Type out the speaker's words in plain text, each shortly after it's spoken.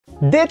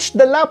Ditch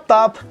the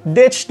laptop,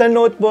 ditch the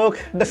notebook.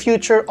 The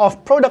future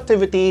of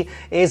productivity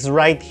is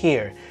right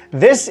here.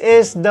 This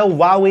is the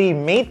Huawei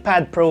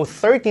MatePad Pro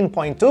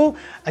 13.2,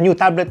 a new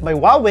tablet by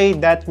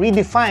Huawei that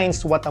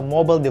redefines what a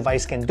mobile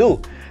device can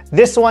do.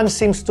 This one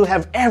seems to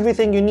have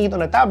everything you need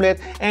on a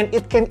tablet, and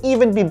it can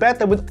even be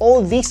better with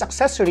all these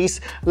accessories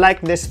like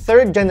this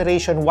 3rd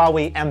generation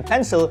Huawei M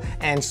Pencil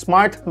and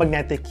smart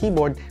magnetic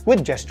keyboard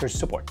with gesture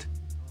support.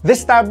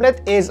 This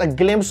tablet is a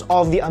glimpse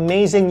of the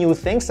amazing new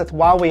things that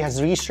Huawei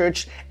has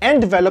researched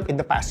and developed in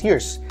the past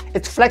years.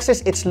 It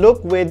flexes its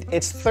look with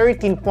its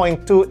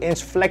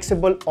 13.2-inch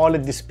flexible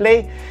OLED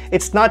display.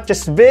 It's not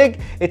just big,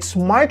 it's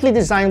smartly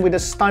designed with a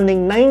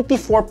stunning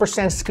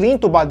 94%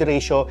 screen-to-body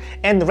ratio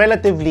and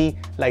relatively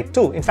light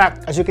too. In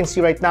fact, as you can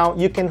see right now,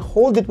 you can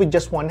hold it with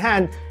just one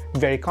hand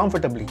very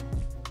comfortably.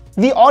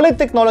 The OLED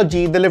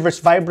technology delivers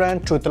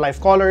vibrant, true-to-life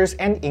colors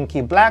and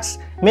inky blacks,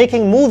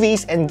 making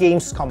movies and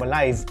games come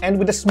alive. And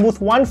with a smooth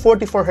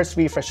 144Hz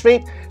refresh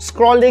rate,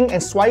 scrolling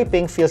and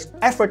swiping feels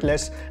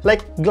effortless,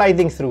 like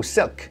gliding through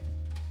silk.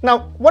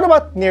 Now, what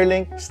about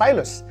Nearlink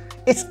Stylus?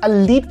 It's a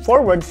leap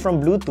forward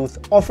from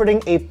Bluetooth,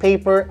 offering a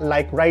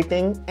paper-like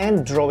writing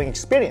and drawing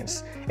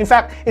experience. In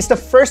fact, it's the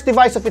first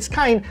device of its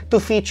kind to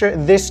feature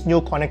this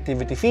new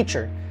connectivity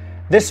feature.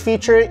 This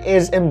feature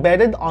is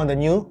embedded on the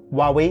new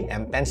Huawei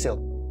M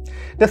Pencil.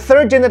 The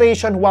 3rd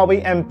generation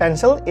Huawei M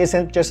Pencil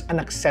isn't just an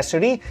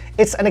accessory,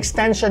 it's an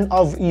extension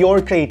of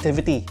your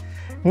creativity.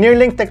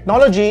 Nearlink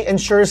technology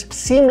ensures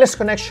seamless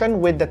connection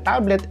with the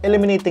tablet,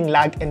 eliminating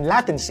lag and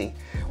latency.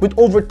 With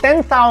over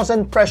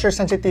 10,000 pressure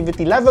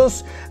sensitivity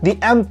levels, the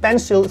M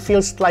Pencil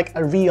feels like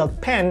a real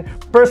pen,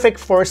 perfect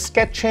for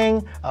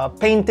sketching,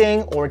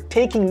 painting, or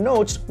taking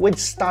notes with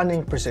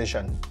stunning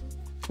precision.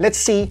 Let's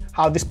see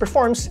how this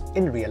performs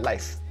in real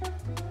life.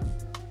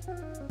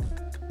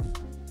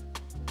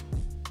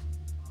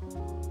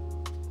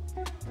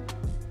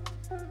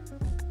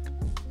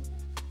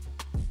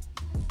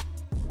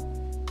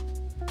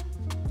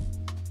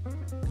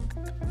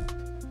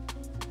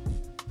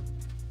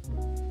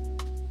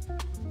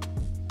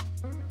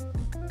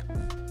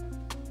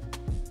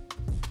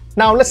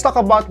 Now let's talk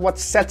about what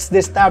sets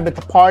this tablet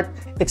apart,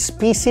 its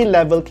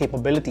PC-level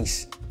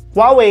capabilities.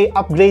 Huawei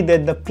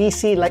upgraded the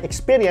PC-like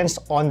experience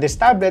on this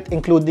tablet,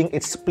 including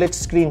its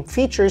split-screen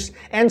features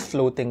and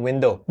floating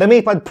window. The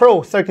MatePad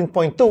Pro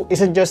 13.2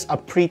 isn't just a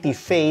pretty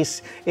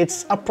face,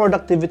 it's a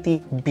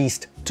productivity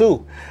beast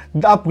too.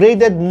 The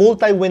upgraded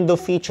multi-window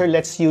feature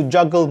lets you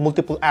juggle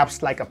multiple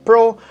apps like a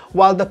pro,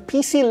 while the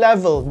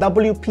PC-Level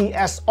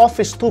WPS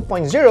Office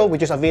 2.0,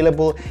 which is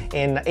available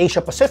in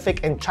Asia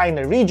Pacific and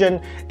China region,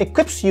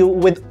 equips you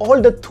with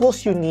all the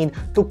tools you need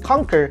to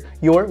conquer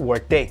your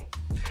workday.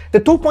 The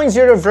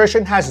 2.0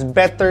 version has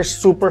better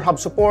Super Hub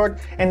support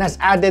and has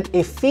added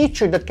a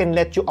feature that can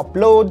let you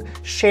upload,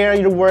 share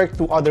your work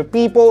to other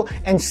people,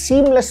 and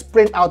seamless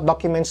print out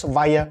documents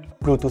via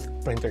Bluetooth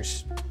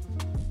printers.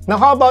 Now,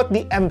 how about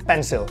the M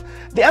Pencil?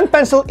 The M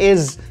Pencil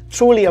is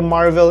truly a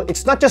marvel.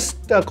 It's not just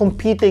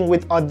competing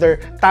with other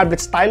tablet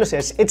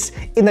styluses, it's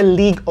in a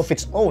league of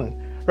its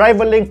own,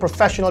 rivaling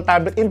professional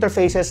tablet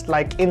interfaces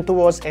like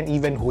Intuos and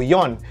even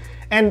Huion.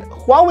 And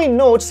Huawei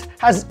Notes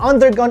has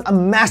undergone a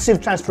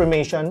massive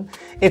transformation.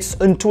 It's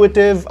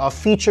intuitive,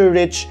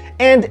 feature-rich,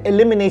 and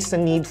eliminates the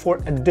need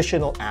for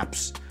additional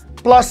apps.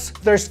 Plus,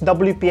 there's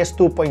WPS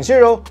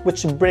 2.0,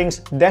 which brings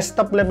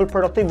desktop-level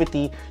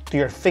productivity to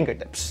your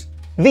fingertips.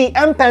 The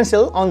M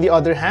Pencil, on the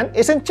other hand,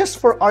 isn't just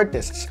for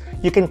artists.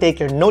 You can take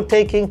your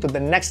note-taking to the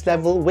next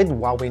level with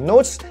Huawei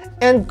Notes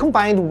and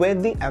combined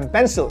with the M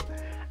Pencil.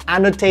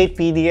 Annotate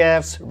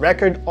PDFs,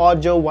 record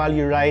audio while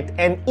you write,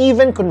 and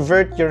even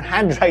convert your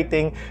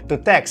handwriting to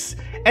text.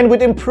 And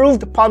with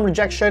improved palm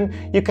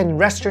rejection, you can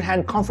rest your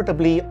hand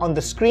comfortably on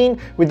the screen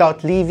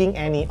without leaving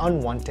any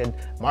unwanted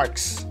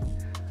marks.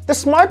 The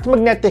smart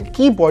magnetic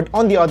keyboard,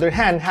 on the other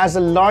hand, has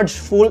a large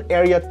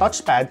full-area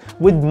touchpad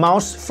with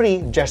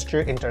mouse-free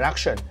gesture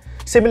interaction,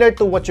 similar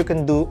to what you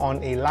can do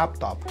on a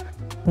laptop.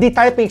 The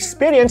typing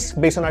experience,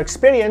 based on our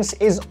experience,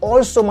 is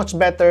also much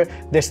better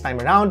this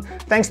time around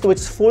thanks to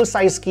its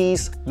full-size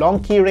keys,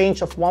 long key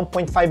range of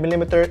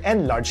 1.5mm,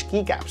 and large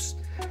keycaps.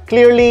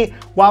 Clearly,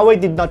 Huawei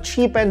did not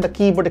cheapen the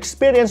keyboard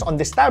experience on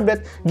this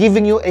tablet,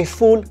 giving you a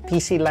full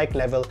PC-like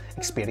level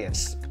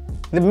experience.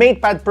 The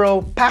MatePad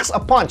Pro packs a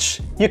punch.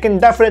 You can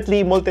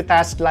definitely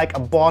multitask like a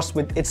boss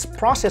with its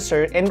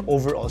processor and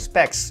overall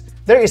specs.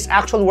 There is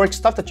actual work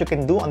stuff that you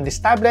can do on this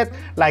tablet,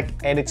 like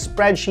edit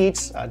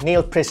spreadsheets,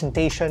 nail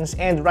presentations,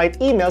 and write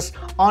emails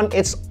on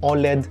its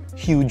OLED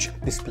huge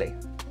display.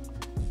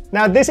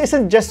 Now, this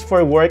isn't just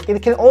for work,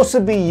 it can also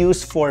be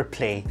used for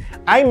play.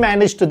 I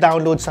managed to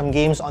download some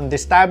games on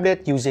this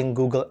tablet using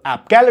Google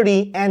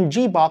AppGallery and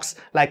Gbox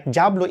like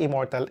Diablo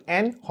Immortal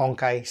and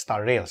Honkai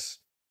Star Rails.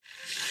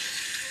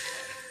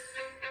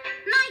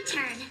 My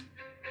turn.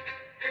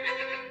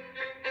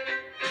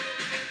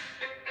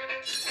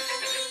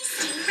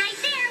 Stay right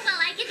there while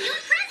I give you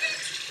a present.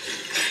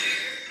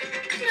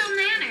 No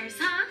manners,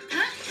 huh?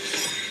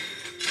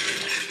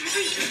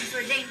 Everything's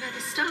ordained by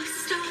the stars.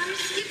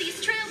 Give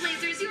these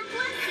trailblazers your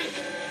blessing.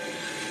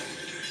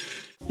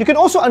 You can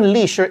also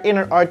unleash your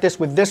inner artist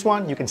with this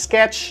one. You can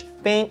sketch,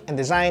 paint, and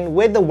design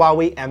with the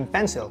Huawei M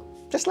Pencil,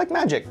 just like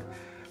magic.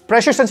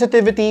 Pressure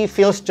sensitivity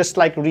feels just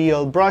like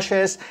real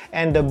brushes,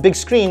 and the big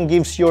screen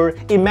gives your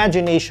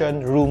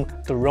imagination room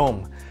to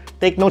roam.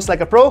 Take notes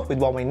like a pro with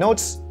Huawei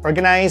Notes,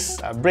 organize,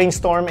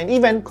 brainstorm, and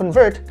even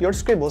convert your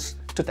scribbles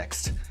to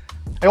text.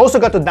 I also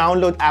got to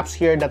download apps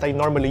here that I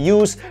normally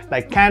use,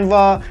 like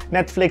Canva,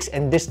 Netflix,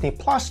 and Disney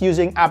Plus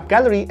using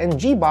AppGallery and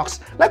Gbox,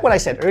 like what I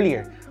said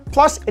earlier.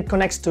 Plus, it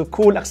connects to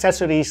cool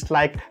accessories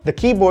like the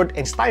keyboard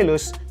and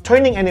stylus,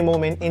 turning any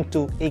moment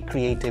into a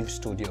creative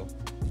studio.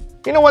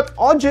 You know what?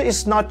 Audio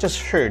is not just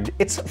heard,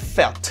 it's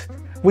felt.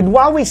 With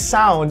Huawei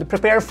Sound,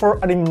 prepare for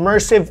an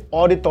immersive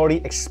auditory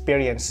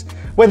experience.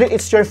 Whether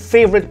it's your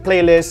favorite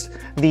playlist,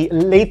 the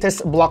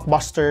latest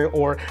blockbuster,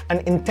 or an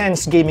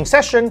intense gaming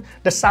session,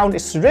 the sound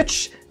is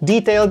rich,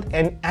 detailed,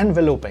 and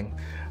enveloping.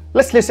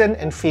 Let's listen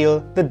and feel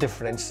the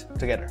difference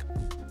together.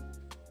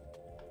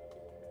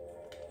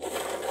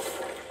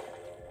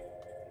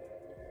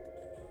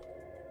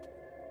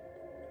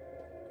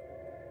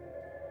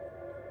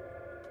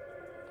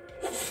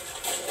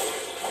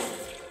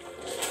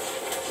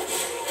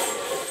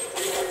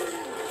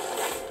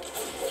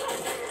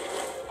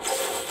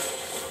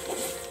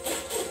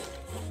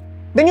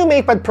 The new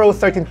MatePad Pro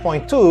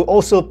 13.2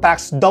 also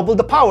packs double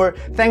the power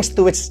thanks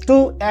to its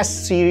 2S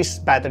series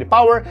battery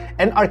power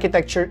and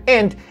architecture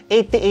and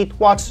 88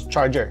 watts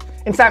charger.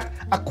 In fact,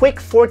 a quick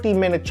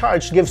 40-minute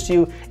charge gives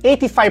you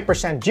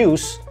 85%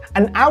 juice.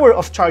 An hour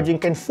of charging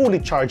can fully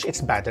charge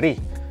its battery.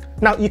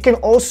 Now, you can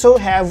also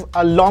have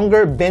a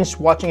longer binge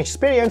watching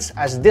experience,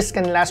 as this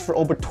can last for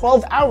over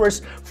 12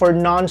 hours for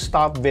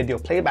non-stop video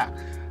playback.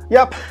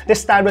 Yup,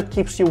 this tablet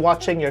keeps you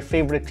watching your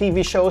favorite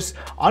TV shows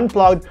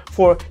unplugged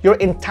for your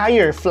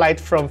entire flight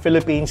from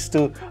Philippines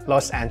to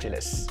Los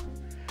Angeles.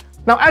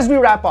 Now, as we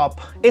wrap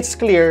up, it's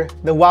clear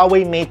the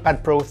Huawei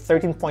MatePad Pro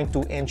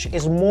 13.2-inch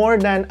is more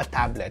than a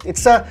tablet.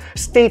 It's a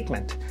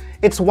statement.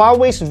 It's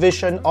Huawei's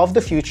vision of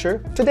the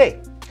future today.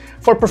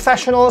 For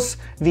professionals,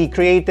 the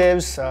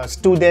creatives,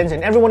 students,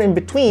 and everyone in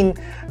between,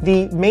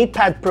 the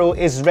MatePad Pro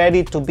is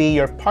ready to be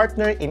your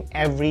partner in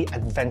every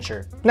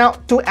adventure. Now,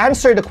 to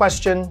answer the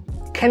question,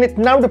 can it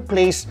now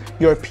replace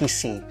your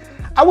PC?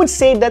 I would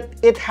say that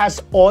it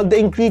has all the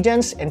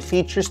ingredients and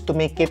features to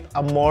make it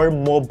a more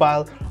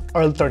mobile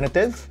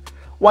alternative.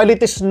 While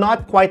it is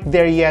not quite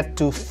there yet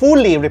to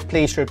fully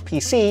replace your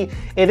PC,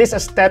 it is a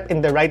step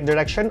in the right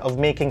direction of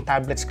making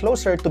tablets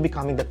closer to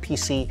becoming the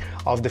PC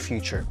of the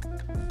future.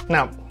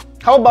 Now,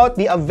 how about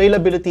the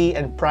availability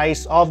and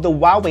price of the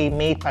Huawei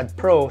MatePad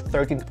Pro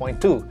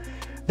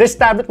 13.2? This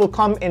tablet will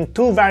come in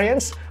two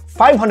variants,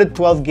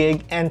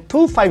 512GB and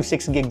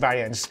 256GB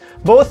variants,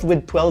 both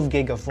with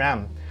 12GB of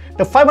RAM.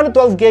 The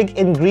 512GB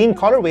in green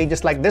colorway,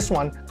 just like this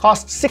one,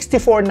 costs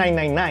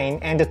 $64,999,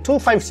 and the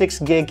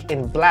 256GB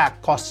in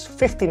black costs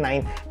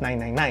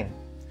 $59,999.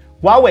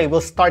 Huawei will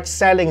start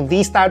selling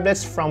these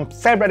tablets from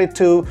February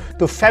 2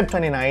 to Feb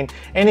 29,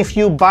 and if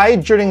you buy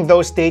during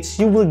those dates,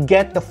 you will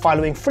get the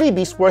following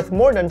freebies worth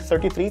more than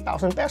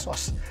 33,000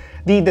 pesos.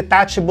 The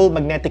detachable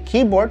magnetic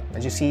keyboard,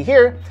 as you see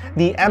here,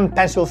 the M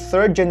Pencil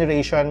 3rd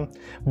generation,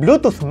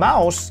 Bluetooth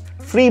mouse,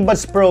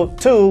 FreeBuds Pro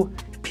 2,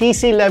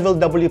 PC-Level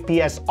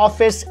WPS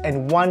Office,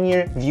 and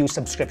 1-year View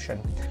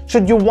subscription.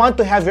 Should you want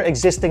to have your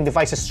existing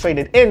devices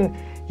traded in,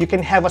 you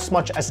can have as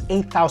much as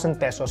 8,000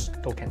 pesos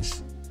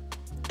tokens.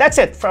 That's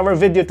it for our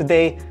video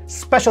today.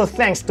 Special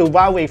thanks to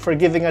Huawei for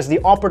giving us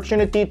the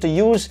opportunity to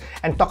use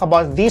and talk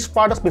about these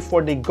products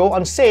before they go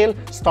on sale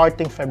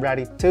starting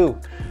February 2.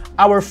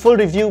 Our full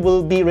review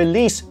will be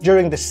released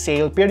during the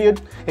sale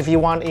period. If you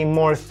want a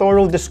more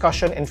thorough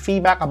discussion and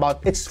feedback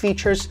about its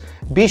features,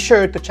 be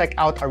sure to check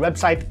out our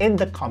website in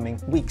the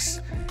coming weeks.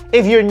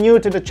 If you're new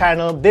to the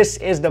channel, this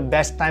is the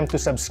best time to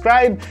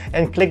subscribe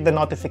and click the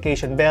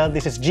notification bell.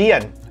 This is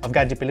Gian of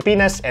Gadget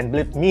Pilipinas and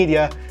Blip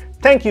Media.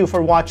 Thank you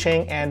for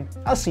watching, and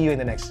I'll see you in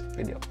the next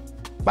video.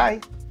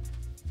 Bye!